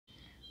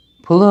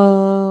Pull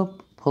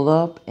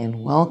up,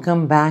 and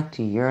welcome back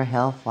to your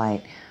health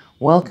light.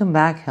 Welcome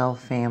back,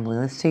 health family.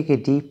 Let's take a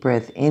deep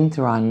breath in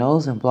through our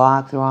nose and blow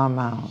out through our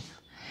mouth.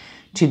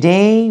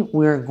 Today,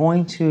 we're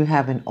going to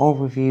have an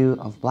overview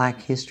of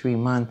Black History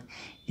Month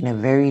in a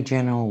very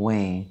general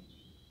way.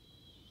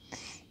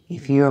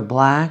 If you're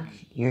Black,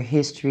 your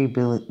history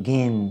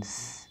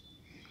begins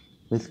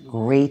with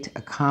great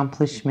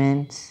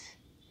accomplishment,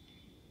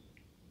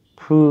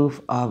 proof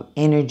of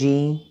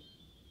energy,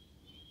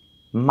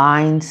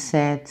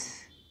 mindset,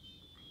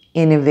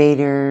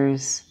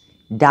 innovators,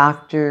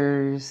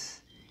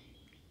 doctors.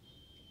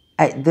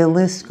 The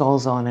list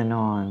goes on and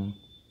on.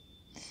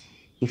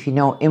 If you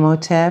know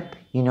Imhotep,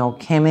 you know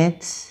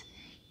Kemet,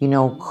 you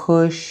know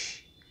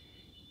Kush,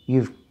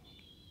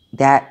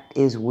 that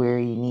is where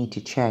you need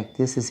to check.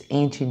 This is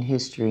ancient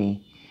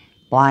history,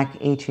 Black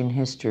ancient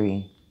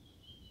history.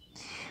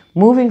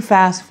 Moving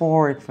fast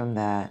forward from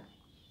that,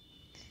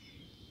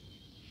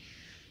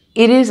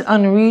 it is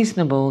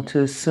unreasonable to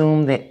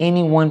assume that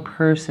any one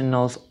person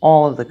knows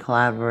all of the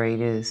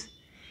collaborators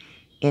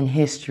in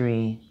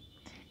history.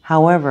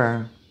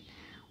 However,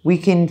 we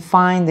can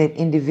find that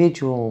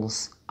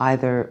individuals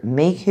either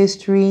make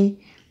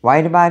history,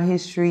 write about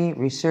history,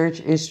 research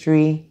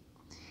history.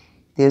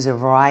 There's a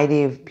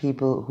variety of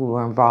people who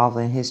are involved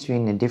in history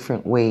in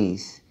different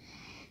ways.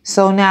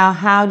 So now,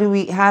 how do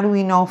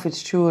we know if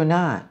it's true or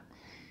not?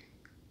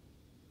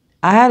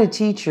 I had a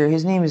teacher,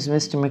 his name is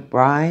Mr.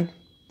 McBride,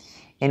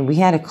 and we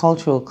had a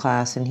cultural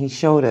class, and he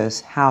showed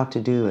us how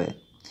to do it.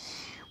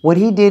 What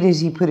he did is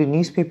he put a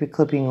newspaper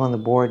clipping on the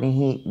board,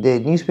 and the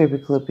newspaper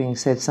clipping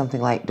said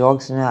something like,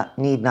 "Dogs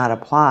need not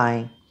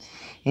apply."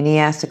 And he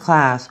asked the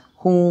class,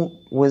 who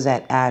was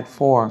that ad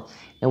for?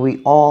 And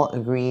we all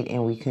agreed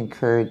and we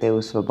concurred that it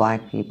was for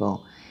Black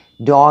people.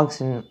 Dogs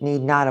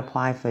need not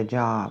apply for a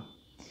job.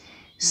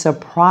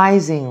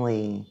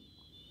 Surprisingly,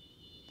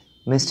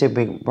 Mr.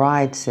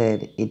 McBride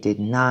said it did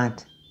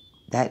not,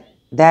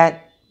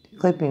 that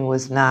clipping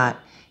was not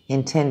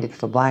intended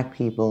for Black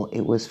people,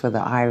 it was for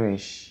the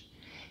Irish,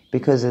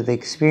 because of the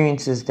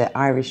experiences that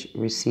Irish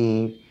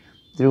received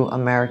through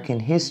American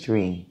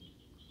history.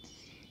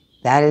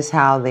 That is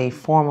how they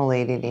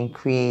formulated and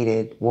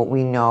created what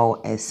we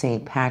know as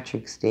St.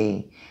 Patrick's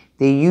Day.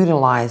 They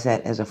utilized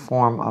that as a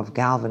form of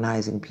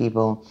galvanizing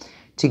people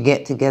to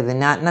get together.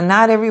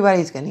 Not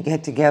everybody's going to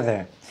get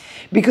together,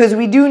 because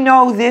we do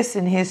know this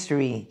in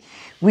history.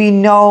 We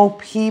know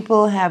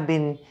people have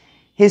been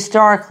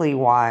historically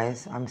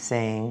wise, I'm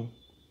saying,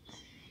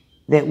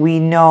 that we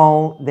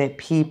know that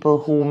people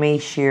who may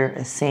share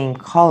a same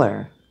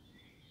color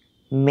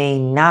may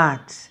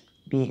not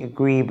be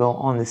agreeable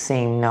on the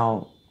same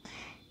note.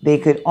 They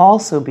could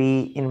also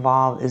be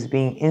involved as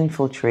being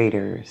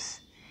infiltrators.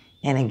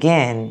 And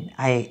again,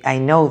 I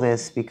know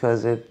this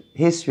because of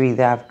history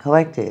that I've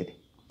collected.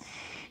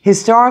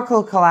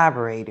 Historical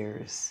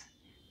collaborators,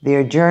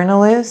 they're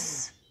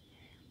journalists,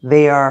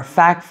 they are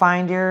fact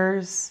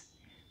finders,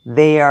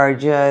 they are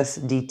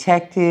just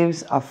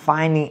detectives of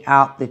finding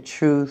out the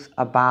truth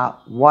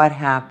about what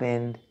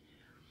happened.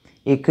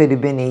 It could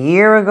have been a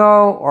year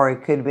ago, or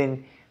it could have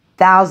been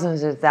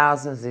thousands and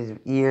thousands of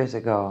years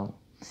ago.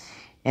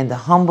 And the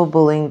humble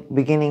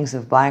beginnings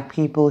of Black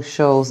people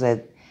shows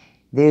that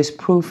there's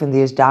proof and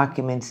there's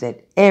documents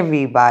that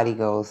everybody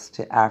goes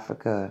to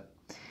Africa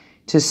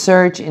to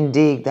search and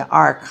dig the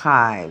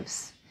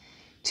archives,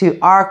 to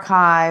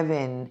archive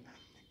and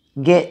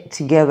get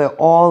together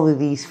all of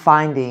these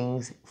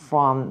findings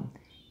from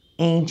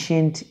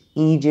ancient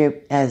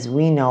Egypt as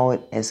we know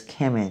it as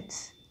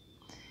Kemet.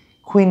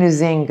 Queen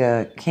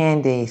Nzinga,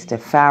 Candace, the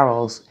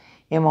pharaohs,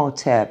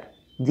 Imhotep,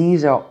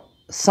 these are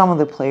some of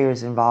the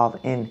players involved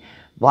in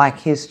Black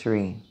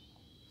history.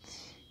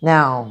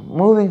 Now,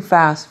 moving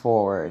fast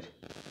forward,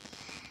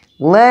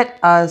 let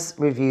us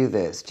review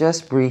this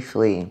just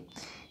briefly.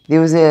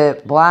 There was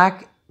a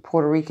Black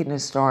Puerto Rican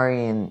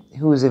historian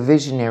who was a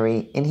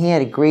visionary, and he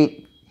had a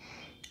great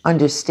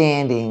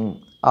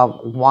understanding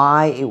of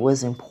why it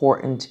was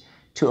important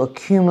to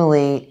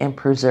accumulate and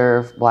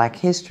preserve Black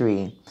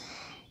history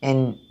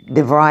and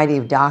the variety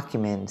of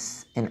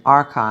documents and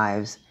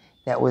archives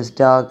that was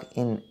dug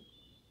in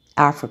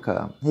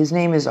Africa. His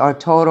name is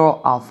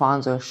Arturo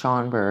Alfonso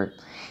Schonberg.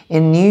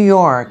 In New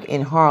York,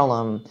 in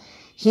Harlem,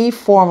 he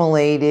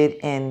formulated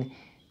and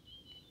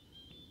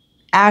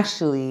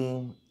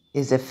actually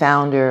is the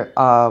founder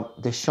of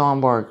the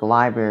Schonberg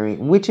Library,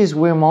 which is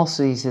where most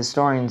of these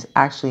historians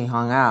actually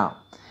hung out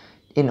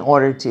in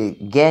order to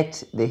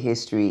get the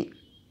history.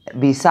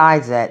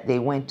 Besides that, they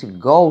went to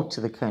go to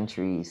the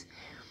countries,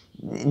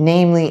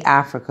 namely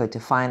Africa, to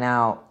find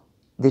out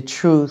the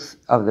truth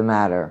of the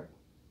matter.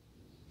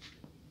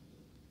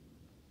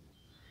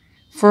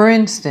 For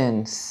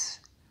instance,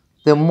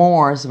 the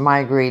Moors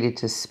migrated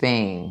to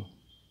Spain,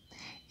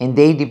 and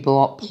they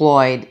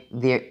deployed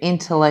their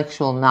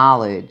intellectual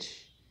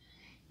knowledge,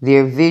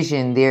 their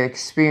vision, their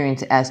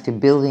experience as to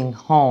building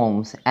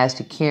homes, as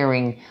to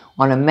caring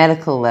on a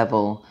medical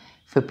level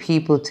for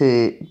people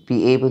to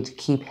be able to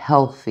keep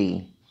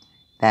healthy.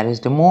 That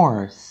is the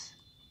Moors.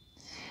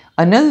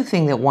 Another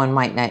thing that one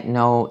might not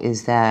know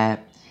is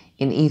that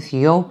in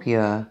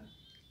Ethiopia,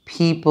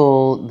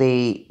 people,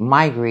 they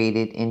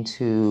migrated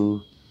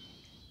into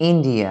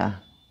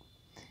India.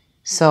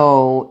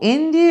 So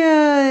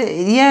India,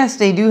 yes,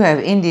 they do have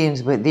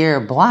Indians, but they're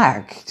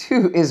black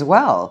too as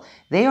well.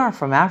 They are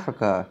from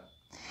Africa.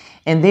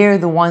 And they're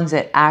the ones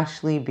that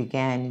actually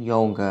began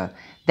yoga.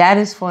 That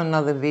is for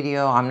another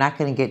video. I'm not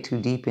going to get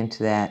too deep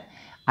into that.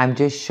 I'm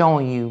just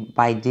showing you,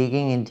 by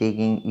digging and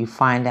digging, you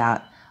find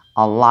out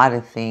a lot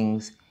of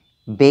things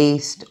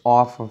based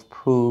off of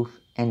proof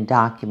and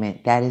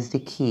document. That is the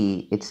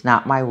key. It's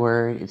not my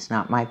word. It's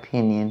not my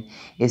opinion.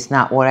 It's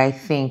not what I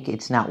think.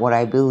 It's not what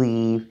I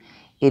believe.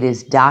 It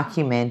is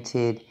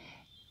documented,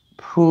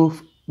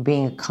 proof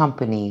being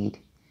accompanied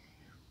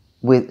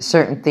with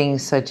certain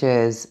things such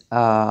as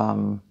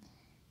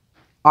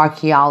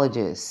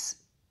archaeologists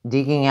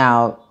digging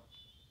out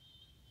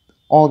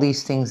all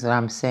these things that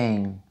I'm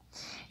saying.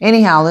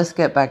 Anyhow, let's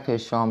get back to the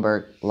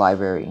Schomburg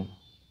Library.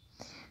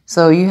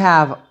 So you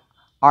have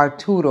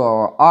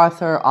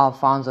Arthur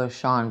Alfonso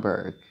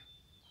Schomburg.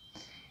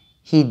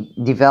 He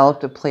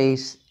developed a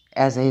place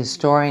as a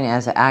historian,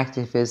 as an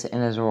activist,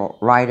 and as a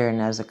writer, and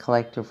as a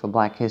collector for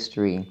Black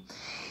history.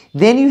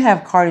 Then you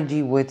have Carter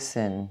G.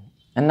 Woodson,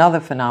 another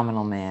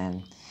phenomenal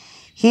man.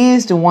 He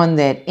is the one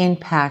that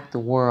impacted the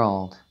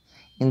world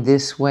in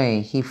this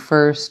way. He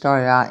first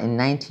started out in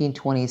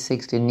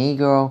 1926, the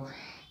Negro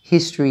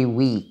History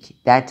Week.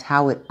 That's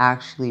how it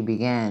actually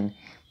began.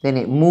 Then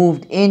it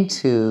moved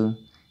into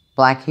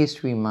Black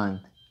History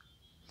Month.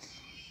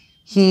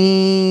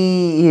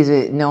 He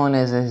is known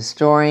as a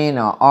historian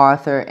or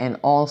author and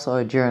also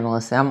a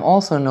journalist. I'm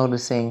also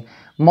noticing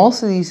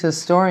most of these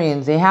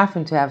historians, they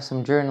happen to have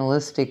some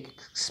journalistic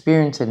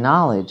experience and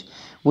knowledge,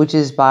 which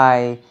is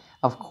by,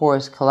 of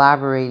course,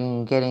 collaborating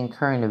and getting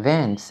current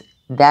events.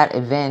 That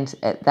event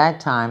at that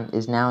time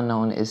is now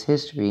known as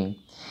history.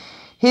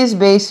 His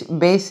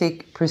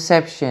basic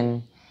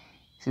perception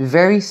is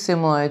very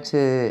similar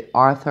to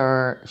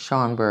Arthur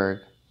Schomburg,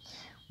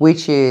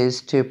 which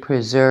is to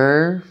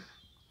preserve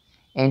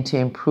and to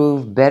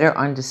improve better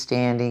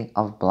understanding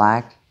of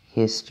Black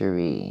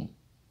history.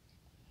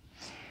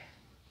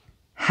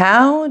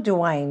 How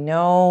do I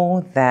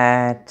know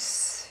that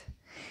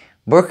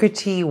Booker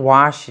T.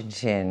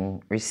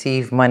 Washington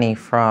received money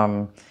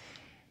from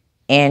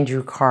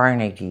Andrew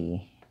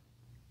Carnegie?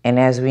 And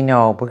as we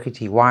know, Booker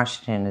T.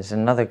 Washington is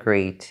another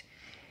great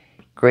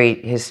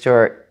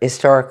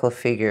historical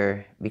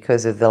figure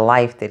because of the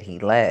life that he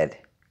led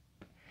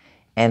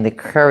and the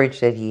courage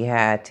that he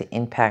had to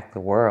impact the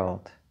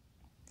world.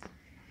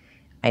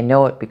 I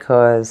know it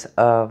because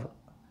of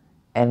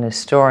an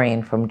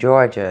historian from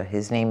Georgia.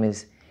 His name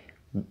is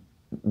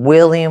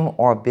William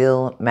or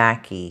Bill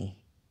Mackey.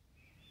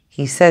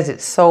 He says it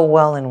so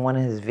well in one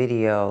of his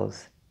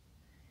videos.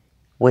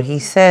 What he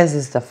says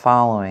is the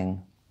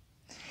following: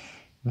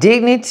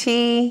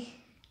 dignity,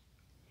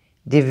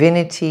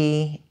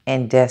 divinity,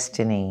 and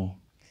destiny.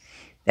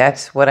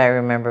 That's what I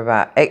remember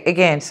about.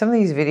 Again, some of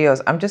these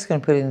videos, I'm just going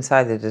to put it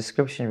inside the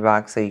description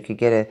box so you could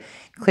get a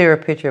clearer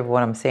picture of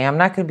what I'm saying. I'm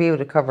not going to be able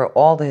to cover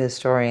all the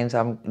historians.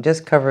 I'm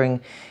just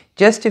covering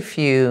just a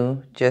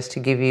few, just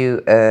to give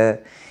you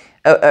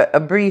a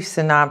brief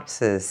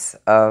synopsis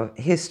of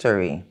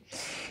history.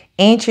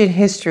 Ancient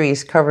history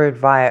is covered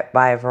by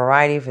a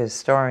variety of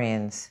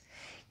historians.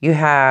 You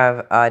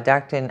have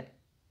Dr.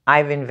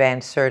 Ivan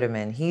Van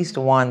Sertiman. He's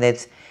the one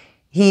that's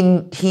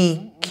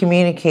He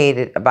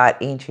communicated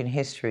about ancient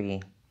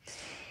history.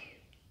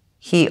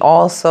 He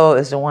also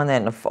is the one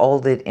that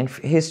unfolded in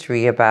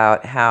history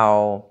about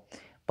how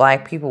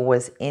Black people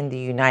was in the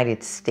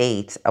United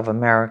States of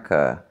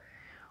America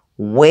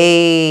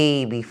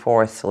way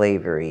before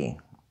slavery.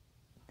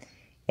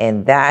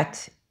 And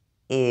that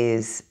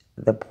is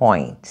the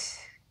point.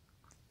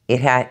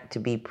 It had to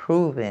be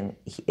proven.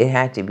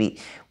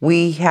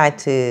 We had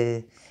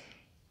to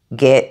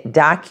get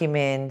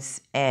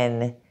documents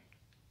and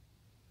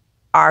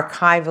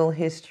archival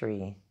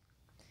history,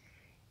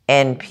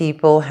 and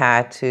people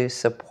had to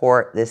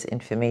support this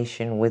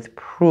information with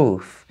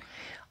proof,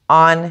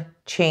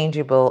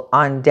 unchangeable,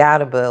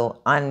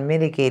 undoubtable,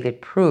 unmitigated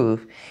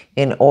proof,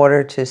 in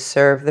order to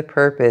serve the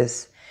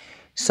purpose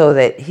so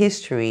that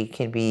history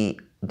can be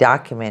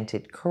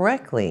documented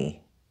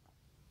correctly.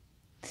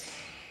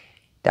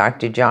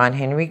 Dr. John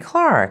Henry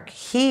Clark,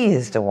 he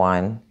is the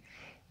one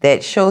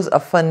that shows a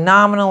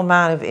phenomenal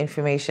amount of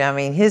information. I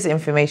mean, his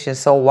information is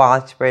so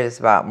widespread. It's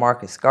about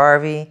Marcus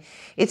Garvey.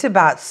 It's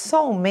about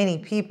so many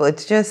people.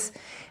 It's just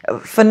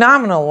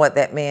phenomenal what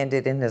that man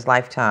did in his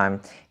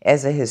lifetime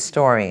as a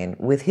historian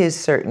with his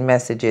certain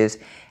messages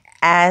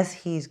as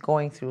he's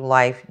going through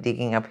life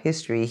digging up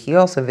history. He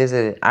also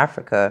visited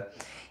Africa,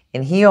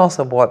 and he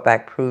also brought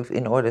back proof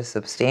in order to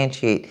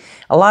substantiate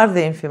a lot of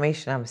the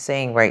information I'm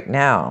saying right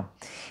now.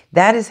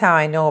 That is how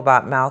I know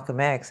about Malcolm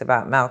X,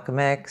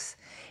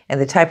 and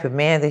the type of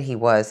man that he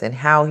was, and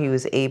how he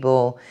was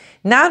able,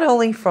 not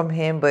only from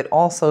him, but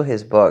also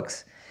his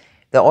books.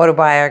 The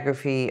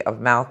autobiography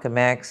of Malcolm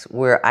X,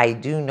 where I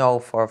do know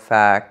for a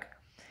fact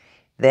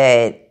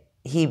that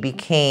he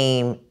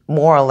became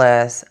more or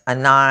less a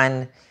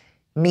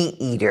non-meat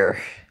eater,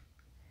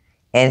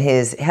 and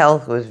his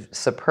health was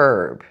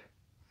superb.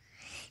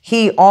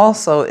 He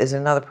also is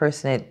another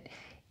person that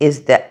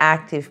is the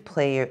active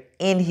player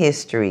in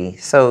history.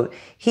 So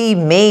he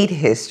made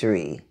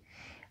history.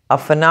 A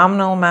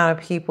phenomenal amount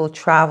of people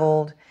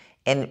traveled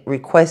and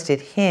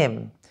requested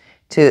him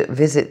to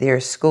visit their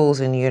schools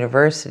and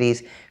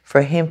universities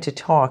for him to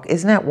talk.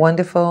 Isn't that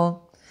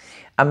wonderful?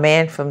 A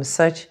man from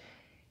such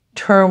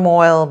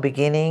turmoil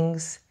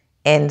beginnings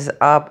ends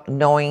up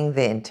knowing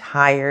the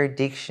entire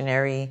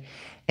dictionary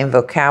and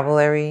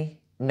vocabulary,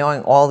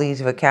 knowing all these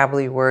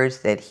vocabulary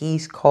words that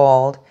he's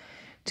called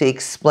to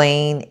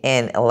explain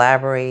and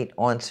elaborate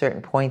on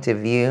certain points of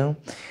view.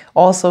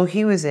 Also,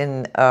 he was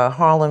in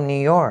Harlem,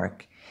 New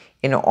York.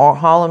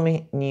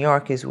 Harlem, New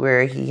York is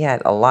where he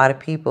had a lot of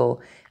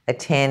people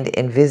attend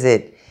and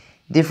visit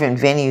different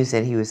venues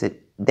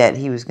that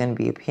he was going to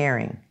be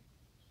appearing.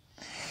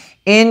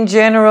 In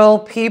general,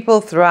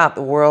 people throughout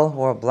the world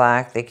who are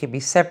black, they could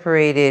be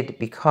separated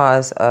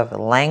because of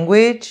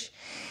language,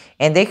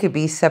 and they could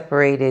be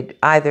separated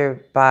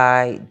either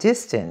by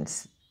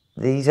distance.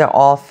 These are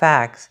all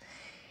facts.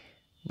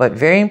 But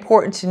very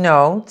important to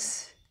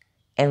note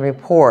and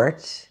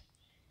report,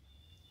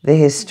 the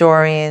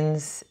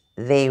historians,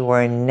 they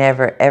were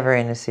never ever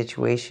in a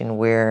situation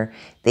where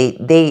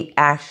they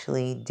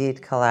actually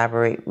did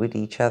collaborate with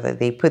each other.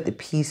 They put the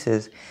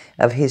pieces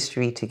of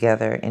history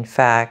together. In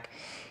fact,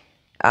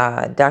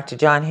 Dr.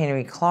 John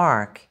Henry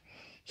Clark,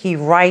 he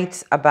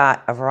writes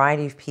about a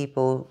variety of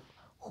people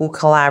who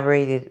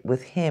collaborated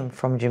with him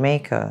from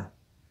Jamaica.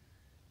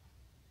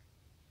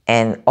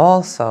 And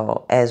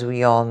also, as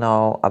we all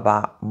know,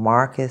 about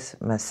Marcus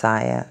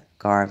Messiah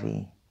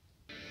Garvey.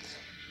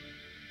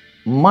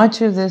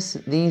 Much of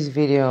these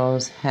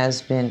videos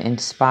has been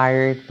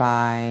inspired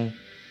by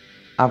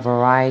a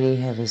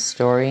variety of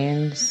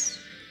historians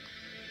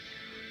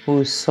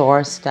who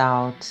sourced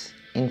out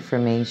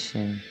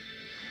information,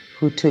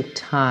 who took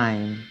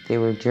time. They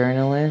were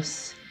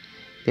journalists,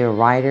 they're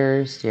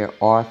writers, they're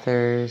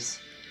authors,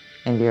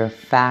 and they're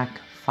fact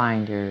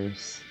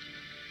finders.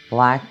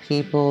 Black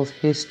people's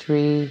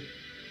history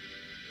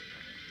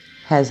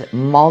has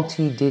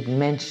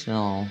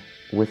multidimensional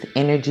with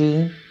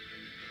energy,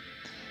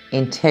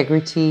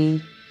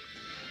 integrity,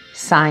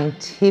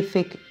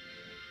 scientific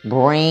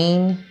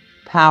brain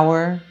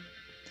power,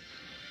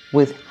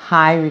 with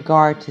high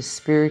regard to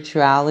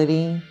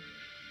spirituality,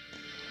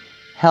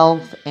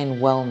 health and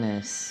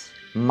wellness,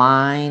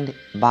 mind,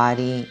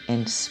 body,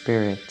 and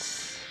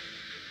spirits.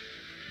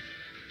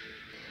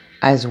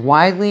 As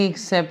widely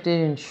accepted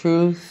in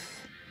truth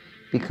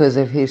because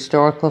of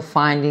historical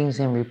findings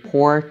and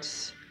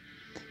reports,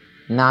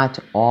 not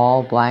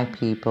all black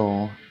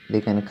people,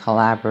 they're going to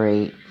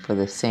collaborate for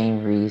the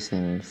same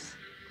reasons.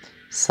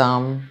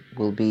 Some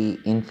will be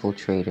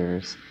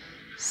infiltrators.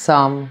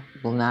 Some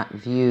will not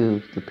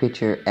view the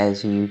picture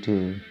as you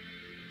do.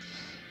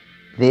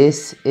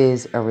 This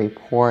is a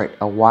report,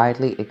 a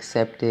widely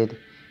accepted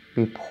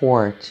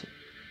report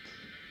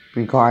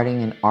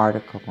regarding an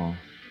article.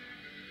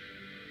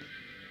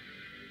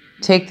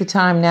 Take the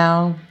time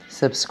now,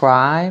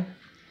 subscribe,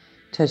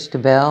 touch the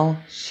bell,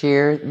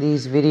 share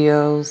these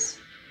videos.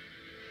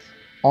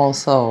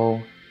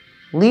 Also,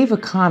 leave a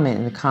comment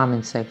in the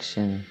comment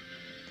section.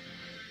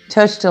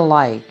 Touch the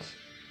like.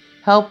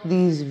 Help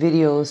these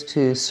videos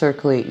to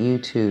circulate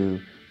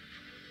YouTube.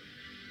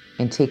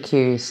 And take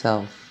care of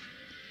yourself.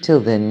 Till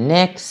the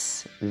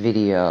next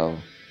video.